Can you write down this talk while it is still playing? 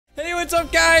What's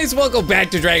up, guys? Welcome back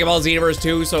to Dragon Ball Xenoverse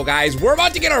 2. So, guys, we're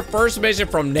about to get our first mission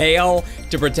from Nail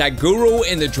to protect Guru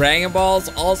in the Dragon Balls.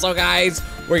 Also, guys,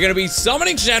 we're going to be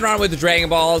summoning Shenron with the Dragon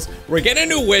Balls. We're getting a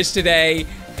new wish today.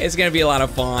 It's going to be a lot of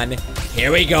fun.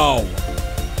 Here we go.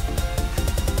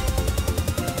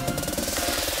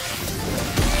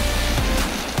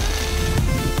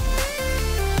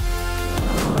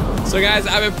 So, guys,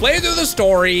 I've been playing through the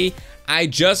story. I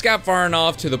just got far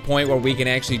enough to the point where we can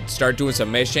actually start doing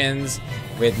some missions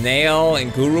with Nail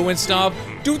and Guru and stuff.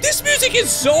 Dude, this music is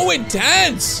so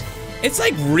intense. It's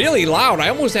like really loud. I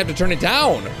almost have to turn it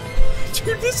down.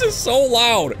 Dude, this is so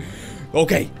loud.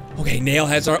 Okay, Nail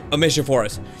has a mission for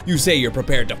us. You say you're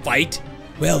prepared to fight?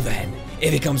 Well then,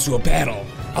 if it comes to a battle,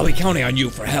 I'll be counting on you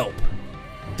for help.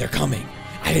 They're coming.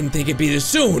 I didn't think it'd be this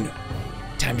soon.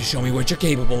 Time to show me what you're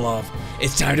capable of.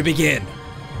 It's time to begin.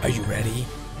 Are you ready?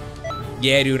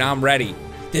 Yeah, dude, I'm ready.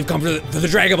 They've come for the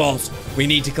Dragon Balls. We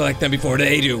need to collect them before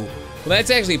they do. Well,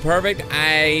 that's actually perfect.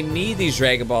 I need these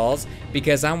Dragon Balls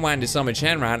because I'm wanting to summon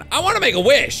Shenron. I want to make a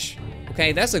wish.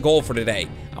 Okay, that's the goal for today.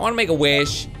 I want to make a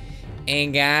wish.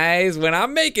 And guys, when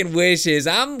I'm making wishes,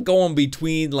 I'm going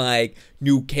between like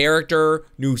new character,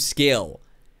 new skill.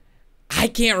 I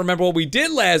can't remember what we did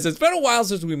last. It's been a while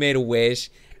since we made a wish.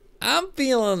 I'm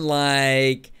feeling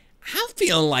like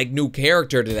new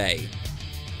character today.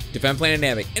 Defend Planet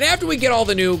Namek. And after we get all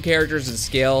the new characters and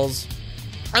skills,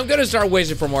 I'm gonna start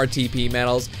wishing for more TP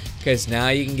medals, because now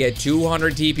you can get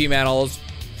 200 TP medals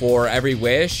for every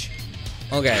wish.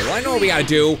 Okay, well, I know what we gotta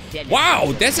do.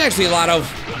 Wow, that's actually a lot of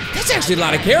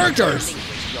characters.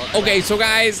 Okay, so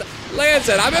guys, like I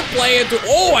said, I've been playing through.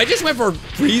 Oh, I just went for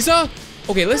Frieza.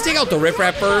 Okay, let's take out the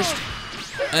riffraff first.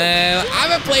 I've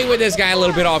been playing with this guy a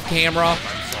little bit off camera,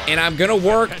 and I'm gonna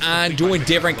work on doing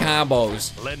different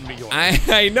combos.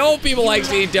 I know people like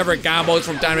seeing different combos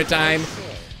from time to time.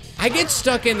 I get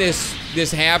stuck in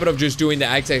this habit of just doing the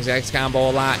XXX combo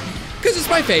a lot because it's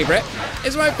my favorite.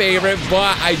 It's my favorite,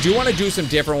 but I do want to do some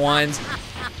different ones.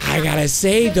 I gotta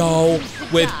say though,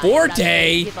 with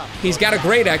Forte, he's got a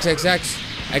great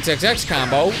XXX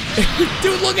combo.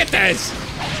 Dude, look at this.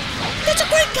 That's a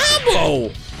great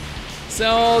combo.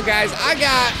 So, guys, I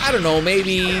got, I don't know,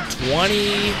 maybe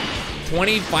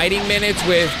 20 fighting minutes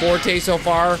with Forte so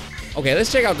far. Okay,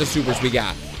 let's check out the supers we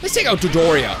got. Let's take out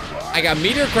Dodoria. I got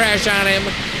Meteor Crash on him.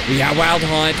 We got Wild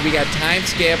Hunt. We got Time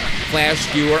Skip, Flash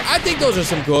Skewer. I think those are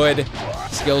some good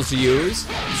skills to use.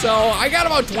 So, I got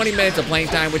about 20 minutes of playing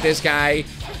time with this guy.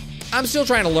 I'm still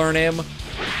trying to learn him.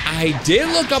 I did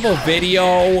look up a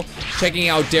video checking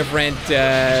out different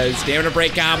stamina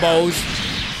break combos,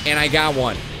 and I got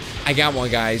one.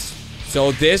 Guys.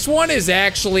 So this one is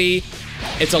actually,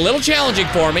 it's a little challenging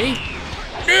for me.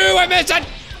 No, I missed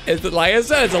it. Like I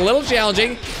said, it's a little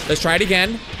challenging. Let's try it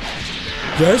again.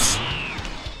 Yes.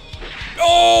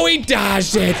 Oh, he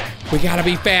dodged it. We gotta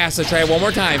be fast. Let's try it one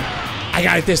more time. I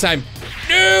got it this time.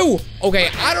 No. Okay,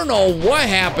 I don't know what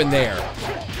happened there.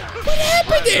 What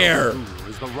happened there?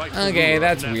 Okay,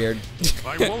 that's weird.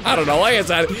 I don't know. Like I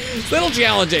said, it's a little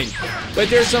challenging. But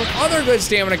there's some other good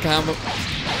stamina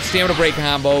break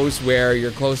combos where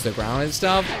you're close to the ground and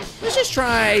stuff. Let's just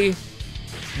try.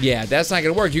 Yeah, that's not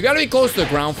gonna work. You gotta be close to the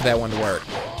ground for that one to work.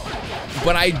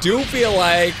 But I do feel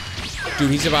like,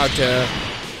 dude, he's about to.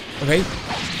 Okay.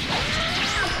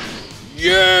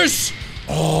 Yes!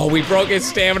 Oh, we broke his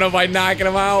stamina by knocking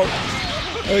him out.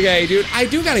 Okay, dude, I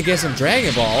do gotta get some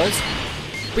Dragon Balls.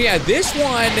 But yeah, this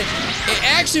one, it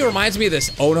actually reminds me of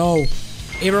this. Oh no.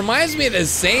 It reminds me of the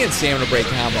Saiyan stamina break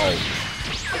combo.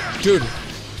 Dude.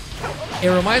 It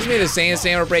reminds me of the Saiyan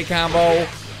stamina break combo,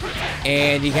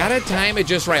 and you gotta time it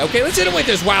just right. Okay, let's hit him with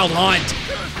this Wild Hunt.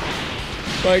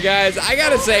 But guys, I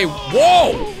gotta say,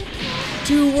 whoa!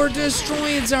 Dude, we're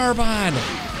destroying Zarbon.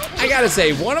 I gotta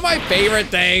say, one of my favorite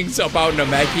things about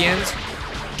NAMEKIANs,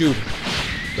 dude,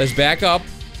 let's back up,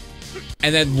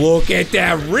 and then look at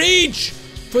that reach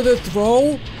for the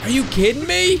throw. Are you kidding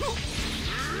me?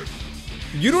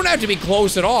 You don't have to be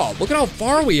close at all. Look at how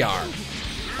far we are.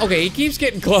 Okay, he keeps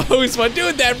getting close, but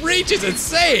dude, that reach is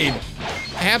insane.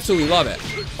 I absolutely love it.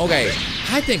 Okay,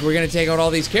 I think we're gonna take out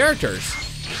all these characters.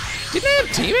 Didn't I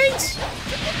have teammates?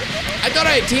 I thought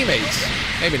I had teammates.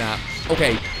 Maybe not.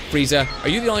 Okay, Frieza, are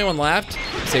you the only one left?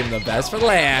 Saving the best for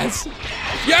last.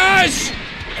 Yes!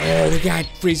 Oh, we got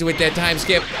Frieza with that time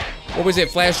skip. What was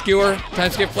it, Flash Skewer? Time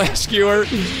skip, Flash Skewer.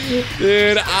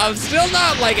 Dude, I'm still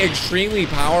not like extremely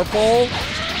powerful.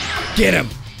 Get him.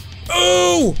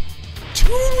 Ooh!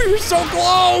 Dude, we were so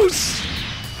close!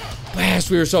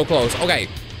 Blast, we were so close. Okay,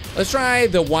 let's try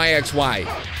the YXY.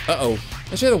 Uh-oh.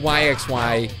 Let's try the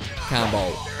YXY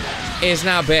combo. It's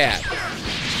not bad.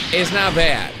 It's not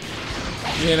bad.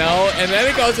 you know? And then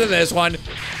it goes to this one.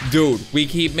 Dude, we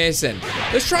keep missing.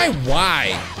 Let's try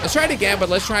Y. Let's try it again, but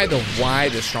let's try the Y,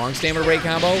 the strong stamina break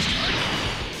combo.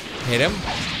 Hit him.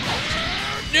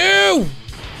 No!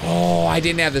 Oh, I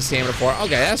didn't have the stamina for it. Okay,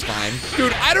 that's fine.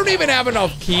 Dude, I don't even have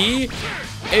enough ki.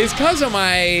 It's because of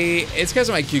my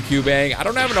QQ bang. I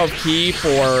don't have enough ki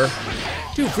for...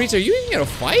 Dude, Frieza, are you even gonna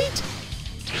fight?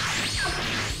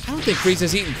 I don't think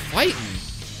Frieza's even fighting.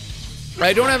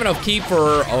 I don't have enough ki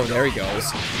for... Oh, there he goes.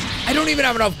 I don't even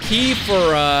have enough ki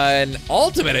for an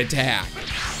ultimate attack.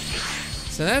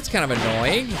 So that's kind of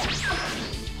annoying.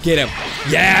 Get him.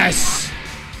 Yes!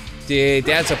 Dude,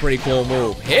 that's a pretty cool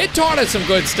move. It taught us some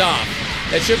good stuff.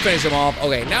 That should finish him off.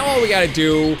 Okay, now all we gotta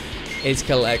do is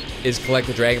collect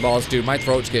the Dragon Balls. Dude, my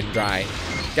throat's getting dry.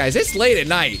 Guys, it's late at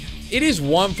night. It is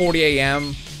 1:40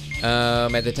 a.m.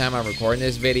 At the time I'm recording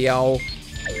this video.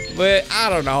 But I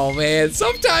don't know, man.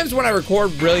 Sometimes when I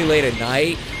record really late at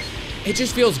night, it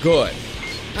just feels good.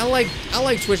 I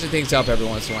like switching things up every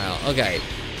once in a while. Okay.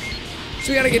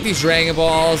 So we gotta get these Dragon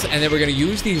Balls, and then we're gonna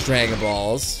use these Dragon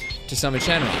Balls to summon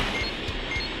Shenron.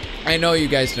 I know you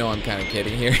guys know I'm kind of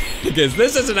kidding here, because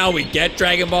this isn't how we get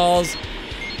Dragon Balls.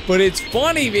 But it's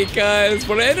funny because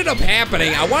what ended up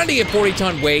happening, I wanted to get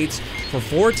 40-ton weights for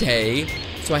Forte,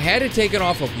 so I had to take it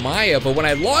off of Maya, but when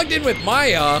I logged in with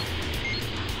Maya,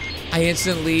 I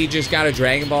instantly just got a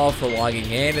Dragon Ball for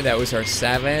logging in, and that was our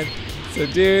 7th. So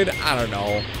dude, I don't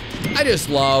know. I just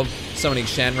love summoning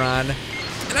Shenron,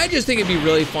 and I just think it'd be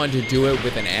really fun to do it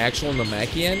with an actual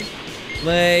Namekian.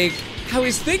 Like, I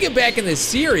was thinking back in the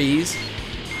series,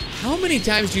 how many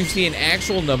times do you see an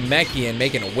actual Namekian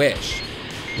making a wish?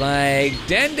 Like,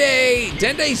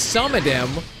 Dende summoned him.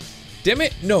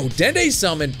 Dende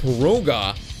summoned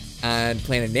Purunga on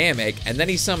Planet Namek, and then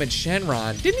he summoned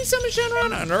Shenron. Didn't he summon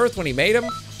Shenron on Earth when he made him?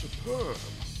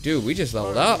 Dude, we just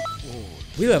leveled up.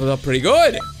 We leveled up pretty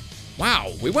good.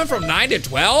 Wow, we went from 9 to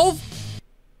 12?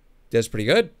 That's pretty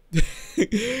good.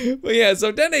 But yeah,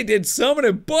 so Dende did summon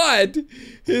him, but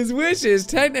his wishes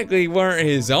technically weren't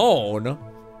his own.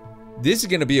 This is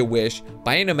gonna be a wish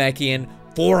by a Namekian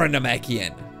for a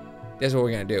Namekian. That's what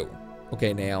we're gonna do.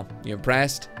 Okay, Nail, you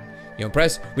impressed? You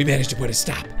impressed? We managed to put a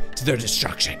stop to their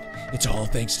destruction. It's all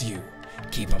thanks to you.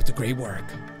 Keep up the great work.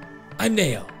 I'm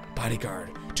Nail, bodyguard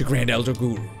to Grand Elder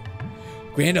Guru.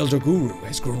 Grand Elder Guru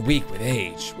has grown weak with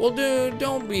age. Well, dude,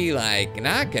 don't be like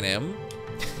knocking him.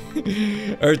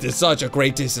 Earth is such a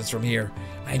great distance from here.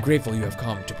 I am grateful you have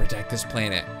come to protect this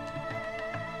planet.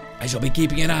 I shall be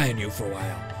keeping an eye on you for a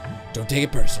while. Don't take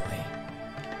it personally.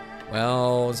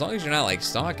 Well, as long as you're not like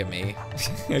stalking me.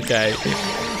 Okay.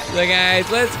 So guys,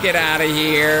 let's get out of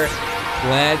here.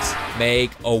 Let's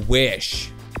make a wish.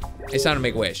 It's time to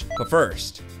make a wish. But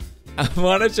first, I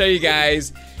want to show you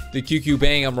guys the QQ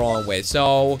bang I'm rolling with.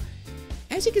 So,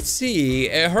 as you can see,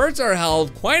 it hurts our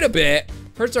health quite a bit.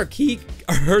 Hurts our ki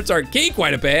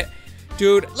quite a bit.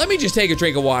 Dude, let me just take a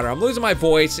drink of water. I'm losing my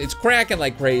voice. It's cracking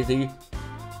like crazy.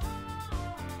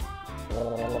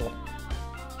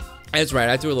 That's right,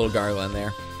 I threw a little gargle in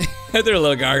there. I threw a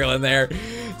little gargle in there.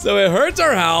 So it hurts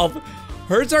our health,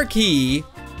 hurts our ki,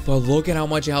 but look at how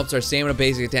much it helps our stamina,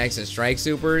 basic attacks, and strike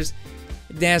supers.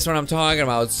 That's what I'm talking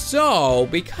about. So,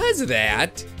 because of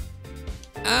that,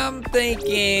 I'm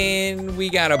thinking we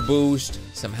gotta boost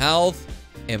some health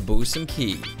and boost some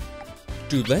ki.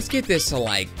 Dude, let's get this to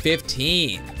like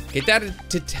 15. Get that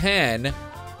to 10.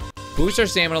 Boost our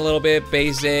stamina a little bit,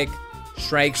 basic,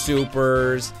 strike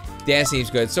supers. That seems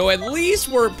good. So at least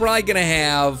we're probably gonna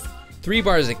have 3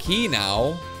 bars of ki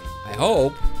now. I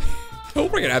hope. I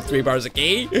hope we're gonna have 3 bars of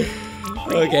ki.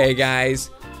 Okay,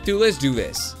 guys. Dude, let's do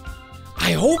this.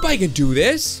 I hope I can do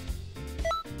this.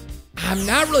 I'm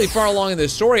not really far along in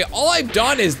this story. All I've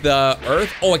done is the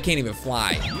Earth. Oh, I can't even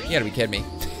fly. You gotta be kidding me.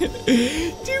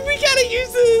 Dude, we gotta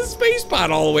use the space pod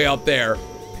all the way up there.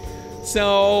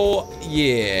 So,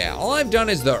 yeah, all I've done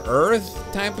is the Earth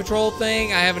time patrol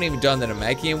thing. I haven't even done the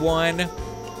Namekian one.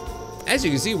 As you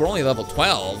can see, we're only level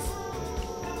 12.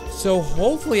 So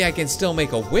hopefully I can still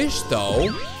make a wish,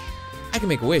 though. I can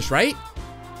make a wish, right?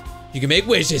 You can make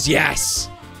wishes, yes!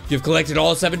 You've collected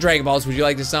all 7 Dragon Balls. Would you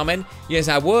like to summon? Yes,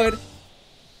 I would.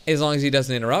 As long as he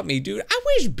doesn't interrupt me. Dude, I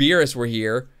wish Beerus were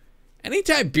here.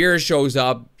 Anytime Beerus shows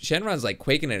up, Shenron's like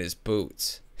quaking in his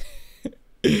boots.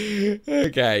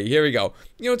 Okay, here we go.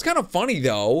 You know, it's kind of funny,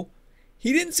 though.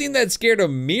 He didn't seem that scared of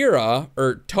Mira,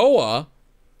 or Towa,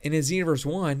 in his Xenoverse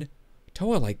 1.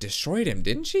 Towa, like, destroyed him,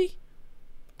 didn't she?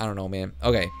 I don't know, man.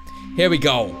 Okay, here we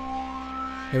go.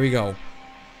 Here we go.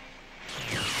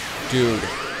 Dude,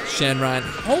 Shenron.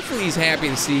 Hopefully he's happy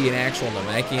to see an actual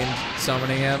Namekian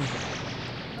summoning him.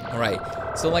 All right,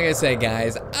 So like I said,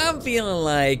 guys, I'm feeling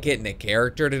like getting a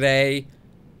character today.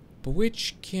 But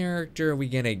which character are we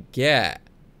gonna get?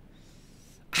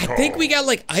 I think we got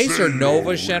like Ice or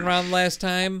Nova Shenron last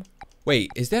time.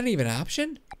 Wait, is that even an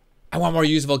option? I want more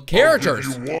usable characters.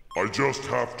 I just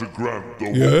have to grant the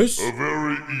a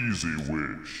very easy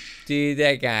wish. Dude,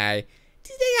 that guy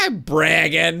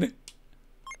bragging.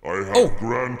 I have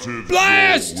granted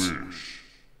blast! your wish.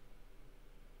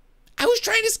 I was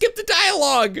trying to skip the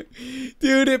dialogue.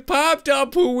 Dude, it popped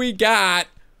up who we got.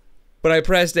 But I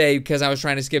pressed A because I was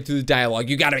trying to skip through the dialogue.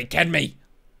 You gotta be kidding me.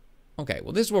 Okay,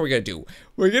 well, this is what we're gonna do.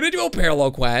 We're gonna do a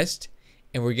parallel quest.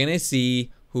 And we're gonna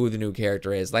see who the new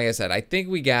character is. Like I said, I think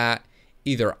we got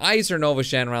either Ice or Nova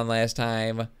Shenron last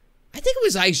time. I think it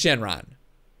was Ice Shenron.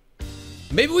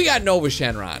 Maybe we got Nova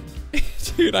Shenron.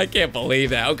 Dude, I can't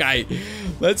believe that. Okay,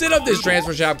 let's hit up this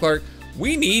transfer shop clerk.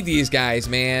 We need these guys,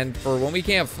 man, for when we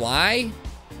can't fly.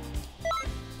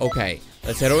 Okay,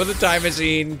 let's head over to the time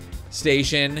machine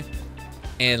station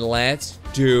and let's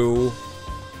do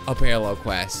a parallel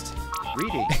quest.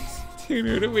 Greetings. Dude,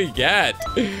 who do we get?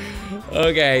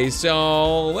 Okay,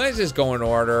 so let's just go in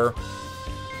order.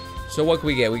 So what can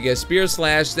we get? We get Spear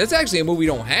Slash. That's actually a move we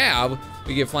don't have.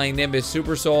 We get Flying Nimbus,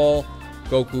 Super Soul,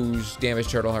 Goku's Damage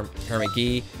Turtle, Hermit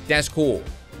Gi. That's cool.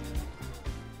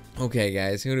 Okay,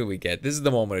 guys, who do we get? This is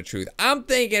the moment of truth. I'm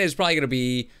thinking it's probably gonna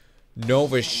be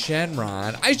Nova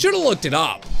Shenron. I should have looked it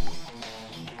up.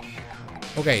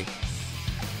 Okay.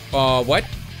 What?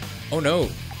 Oh no.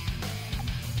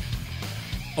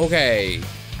 Okay.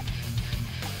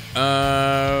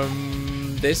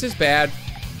 This is bad.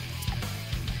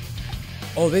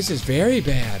 Oh, this is very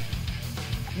bad.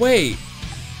 Wait.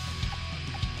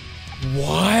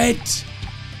 What?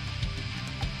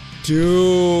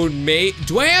 Dude, mate,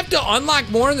 do I have to unlock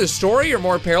more in the story or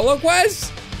more parallel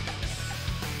quests?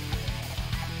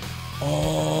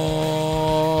 Oh,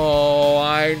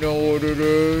 I know what it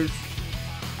is.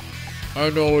 I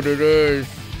know what it is.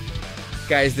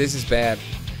 Guys, this is bad.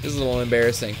 This is a little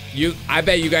embarrassing. I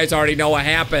bet you guys already know what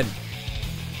happened.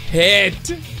 Hit.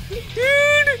 Dude,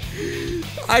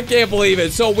 I can't believe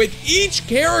it. So with each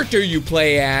character you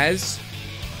play as,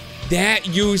 that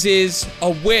uses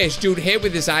a wish. Dude, hit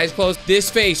with his eyes closed. This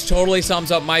face totally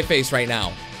sums up my face right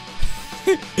now.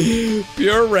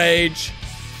 Pure rage,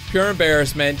 pure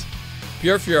embarrassment,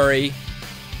 pure fury.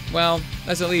 Well,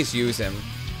 let's at least use him.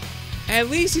 At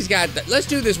least he's got, let's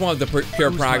do this one with the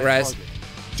pure progress.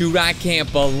 Dude, I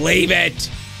can't believe it.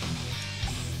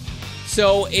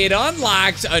 So it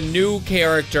unlocks a new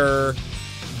character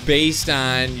based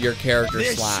on your character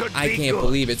slot. I can't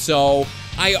believe it. So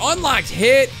I unlocked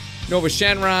Hit, Nova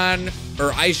Shenron,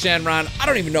 or Ice Shenron. I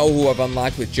don't even know who I've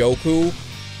unlocked with Joku.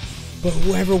 But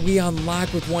whoever we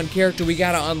unlock with one character, we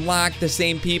gotta unlock the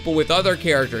same people with other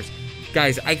characters.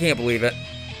 Guys, I can't believe it.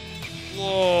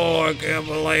 Oh, I can't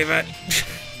believe it.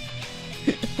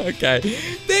 Okay.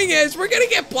 Thing is, we're gonna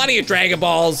get plenty of Dragon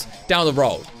Balls down the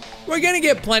road. We're gonna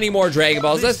get plenty more Dragon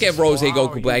Balls. Let's get Rose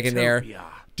Goku back in there.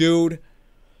 Dude.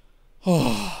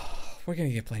 Oh, we're gonna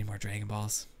get plenty more Dragon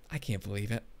Balls. I can't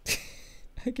believe it.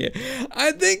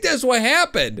 I think that's what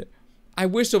happened. I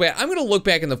wish so bad. I'm gonna look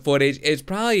back in the footage. It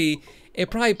probably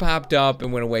popped up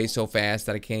and went away so fast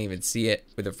that I can't even see it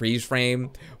with a freeze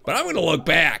frame. But I'm gonna look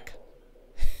back.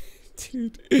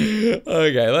 Dude.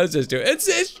 Okay, let's just do it.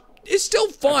 It's still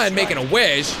fun making a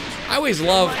wish. I always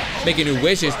love making new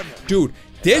wishes. Dude,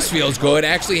 this feels good.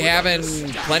 Actually having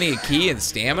plenty of ki and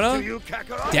stamina.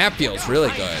 That feels really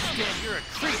good.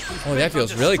 Oh, that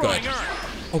feels really good.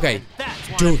 Okay,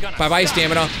 dude, bye-bye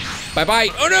stamina. Bye-bye.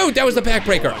 Oh no, that was the pack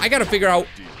breaker. I gotta figure out.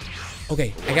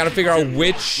 Okay, I gotta figure out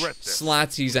which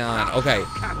slots he's on. Okay,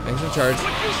 thanks for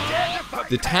charge.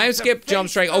 The time skip, jump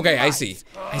strike. Okay, I see.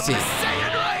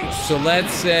 So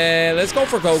let's go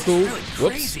for Goku.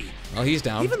 Whoops. Oh, he's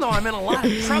down. Even though I'm in a lot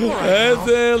of trouble right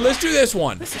now. Let's do this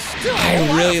one.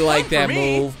 I really like that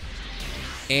move.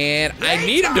 And I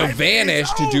need him to vanish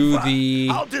to do the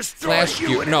flash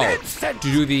skew. No, to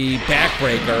do the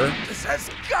backbreaker.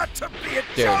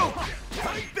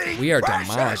 Dude, we are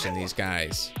demolishing these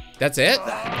guys. That's it?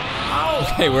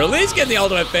 Okay, we're at least getting the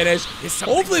ultimate finish.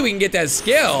 Hopefully we can get that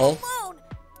skill.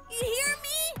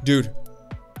 Dude,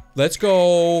 let's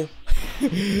go.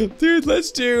 Dude,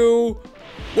 let's do.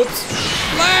 Whoops.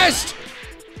 Blast!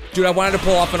 Dude, I wanted to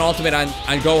pull off an ultimate on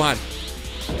Gohan.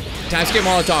 Time skip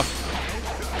Molotov.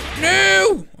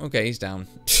 No! Okay, he's down.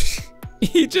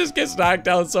 He just gets knocked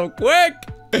out so quick.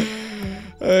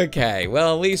 Okay,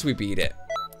 well, at least we beat it.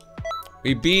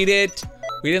 We beat it.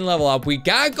 We didn't level up. We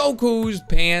got Goku's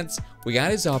pants. We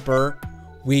got his upper.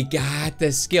 We got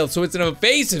the skill. So it's an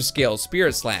evasive skill,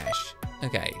 Spirit Slash.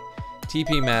 Okay,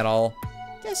 TP Metal.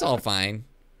 That's all fine.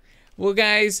 Well,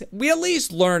 guys, we at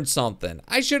least learned something.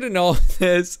 I should have known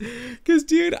this. Because,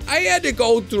 dude, I had to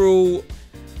go through...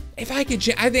 If I could...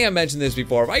 I think I mentioned this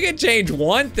before. If I could change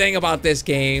one thing about this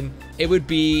game, it would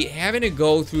be having to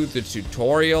go through the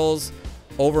tutorials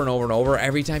over and over and over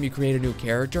every time you create a new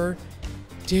character.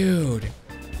 Dude,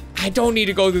 I don't need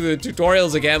to go through the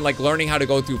tutorials again, like learning how to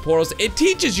go through portals. It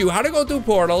teaches you how to go through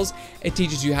portals. It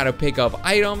teaches you how to pick up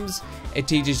items. It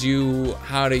teaches you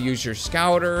how to use your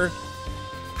scouter.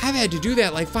 I've had to do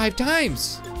that like 5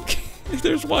 times. If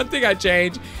there's one thing I'd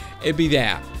change, it'd be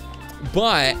that.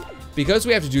 But because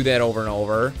we have to do that over and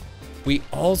over, we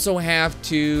also have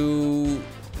to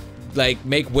like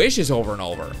make wishes over and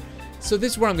over. So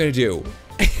this is what I'm gonna do.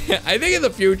 I think in the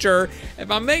future,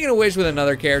 if I'm making a wish with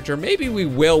another character, maybe we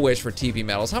will wish for TP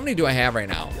medals. How many do I have right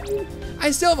now? I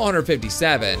still have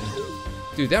 157.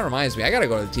 Dude, that reminds me, I gotta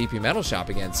go to the TP medal shop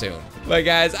again soon. But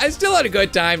guys, I still had a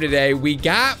good time today. We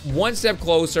got one step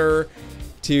closer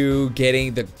to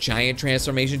getting the giant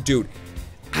transformation. Dude,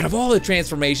 out of all the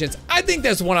transformations, I think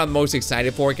that's the one I'm most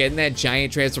excited for, getting that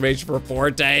giant transformation for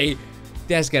Forte.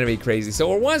 That's gonna be crazy. So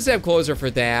we're one step closer for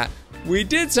that. We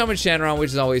did summon Shenron, which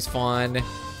is always fun.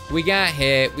 We got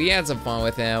hit. We had some fun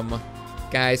with him.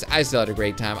 Guys, I still had a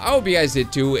great time. I hope you guys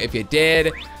did too. If you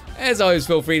did, as always,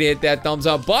 feel free to hit that thumbs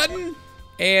up button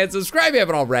and subscribe if you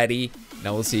haven't already.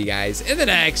 Now we'll see you guys in the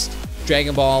next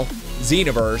Dragon Ball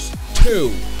Xenoverse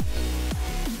 2.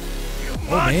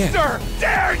 Monster!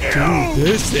 Dare you! Dude,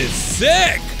 this is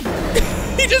sick!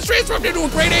 He just transformed into a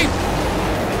great ape!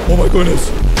 Oh my goodness!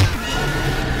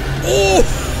 Oh!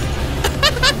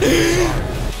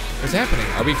 What's happening?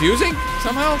 Are we fusing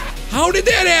somehow? How did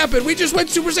that happen? We just went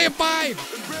Super Saiyan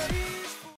 5!